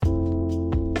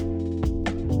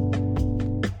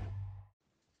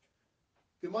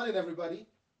Good morning, everybody.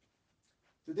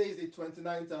 Today is the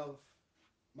 29th of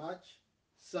March,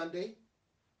 Sunday,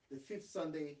 the fifth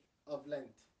Sunday of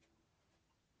Lent.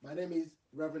 My name is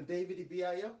Reverend David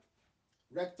Ibiayo,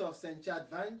 Rector of St. Chad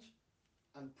Vange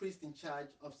and priest in charge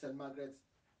of St. Margaret's,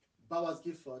 Bowers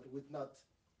Gifford with Not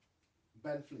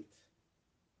Benfleet.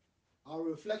 Our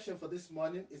reflection for this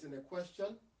morning is in a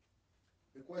question.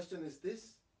 The question is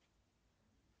this: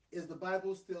 is the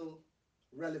Bible still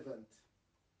relevant?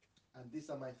 And these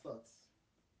are my thoughts.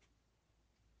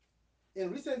 In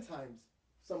recent times,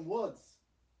 some words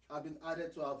have been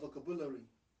added to our vocabulary: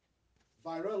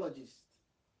 virologist,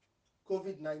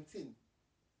 COVID-19,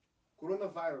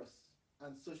 coronavirus,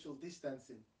 and social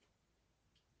distancing.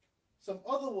 Some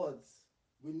other words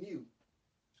we knew,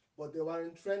 but they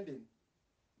weren't trending.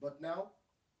 But now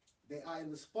they are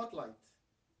in the spotlight: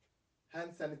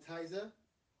 hand sanitizer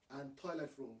and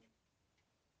toilet roll.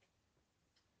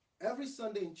 Every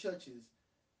Sunday in churches,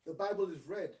 the Bible is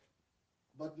read,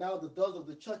 but now the doors of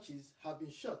the churches have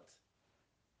been shut,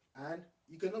 and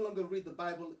you can no longer read the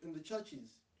Bible in the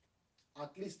churches,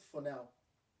 at least for now,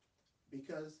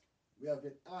 because we have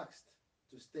been asked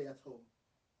to stay at home.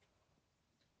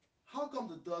 How come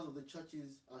the doors of the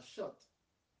churches are shut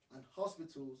and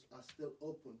hospitals are still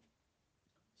open?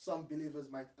 Some believers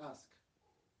might ask.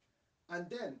 And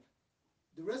then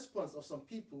the response of some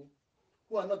people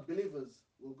who are not believers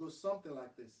will go something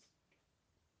like this: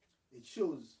 it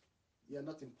shows you are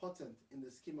not important in the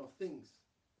scheme of things.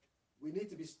 We need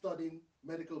to be studying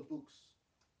medical books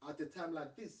at a time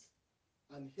like this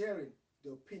and hearing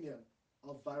the opinion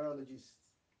of virologists,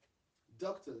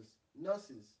 doctors,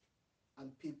 nurses,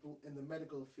 and people in the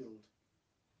medical field.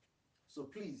 So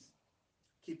please,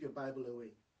 keep your Bible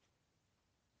away.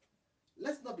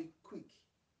 Let's not be quick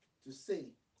to say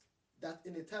that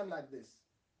in a time like this,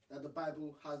 that the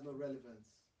Bible has no relevance.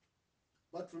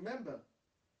 But remember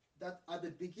that at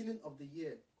the beginning of the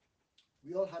year,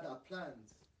 we all had our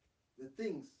plans, the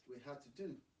things we had to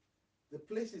do, the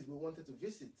places we wanted to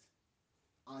visit,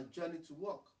 our journey to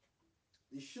work,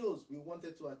 the shows we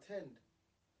wanted to attend,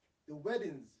 the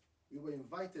weddings we were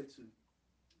invited to,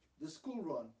 the school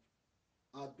run,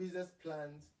 our business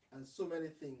plans, and so many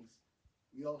things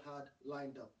we all had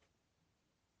lined up.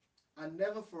 And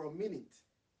never for a minute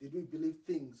did we believe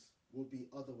things would be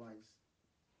otherwise.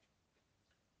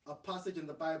 A passage in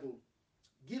the Bible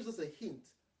gives us a hint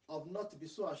of not to be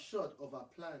so assured of our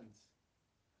plans.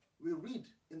 We read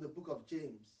in the book of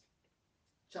James,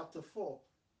 chapter 4,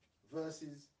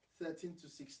 verses 13 to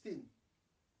 16.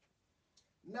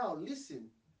 Now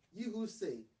listen, you who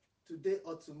say, today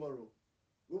or tomorrow,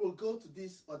 we will go to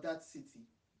this or that city,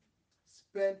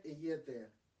 spend a year there,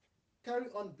 carry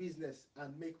on business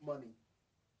and make money.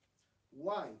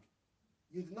 Why?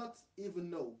 You do not even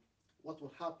know what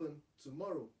will happen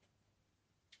tomorrow.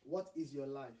 What is your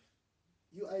life?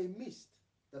 You are a mist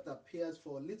that appears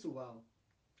for a little while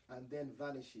and then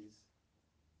vanishes.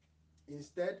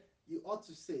 Instead, you ought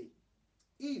to say,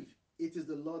 if it is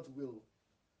the Lord's will,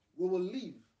 we will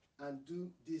live and do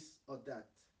this or that.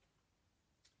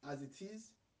 As it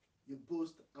is, you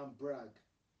boast and brag.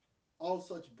 All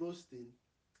such boasting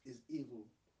is evil.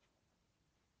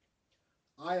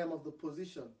 I am of the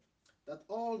position that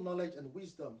all knowledge and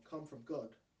wisdom come from God.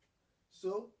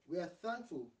 So we are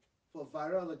thankful for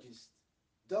virologists,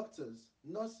 doctors,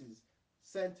 nurses,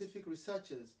 scientific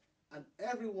researchers, and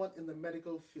everyone in the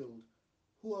medical field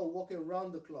who are working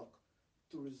around the clock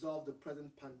to resolve the present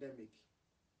pandemic.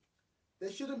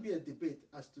 There shouldn't be a debate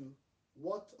as to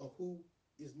what or who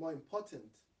is more important: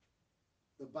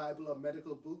 the Bible or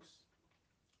medical books,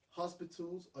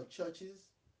 hospitals or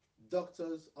churches,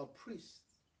 doctors or priests.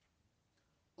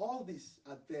 All these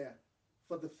are there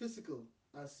for the physical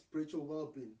and spiritual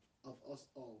well-being of us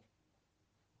all.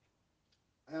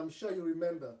 I am sure you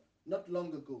remember not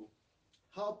long ago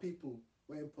how people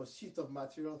were in pursuit of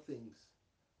material things.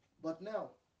 But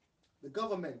now, the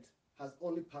government has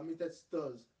only permitted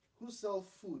stores who sell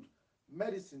food,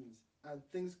 medicines, and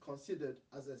things considered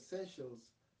as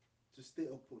essentials to stay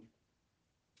open.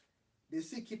 They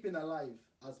see keeping alive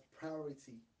as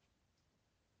priority.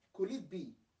 Could it be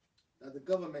that the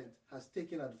government has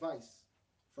taken advice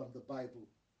from the Bible?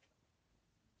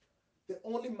 The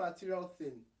only material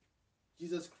thing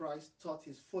Jesus Christ taught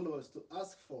his followers to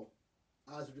ask for,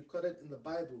 as recorded in the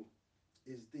Bible,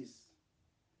 is this: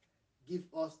 give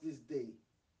us this day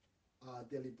our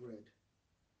daily bread.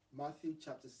 Matthew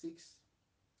chapter 6,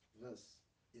 verse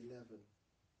 11.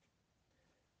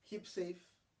 Keep safe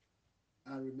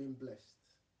and remain blessed.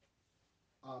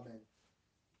 Amen.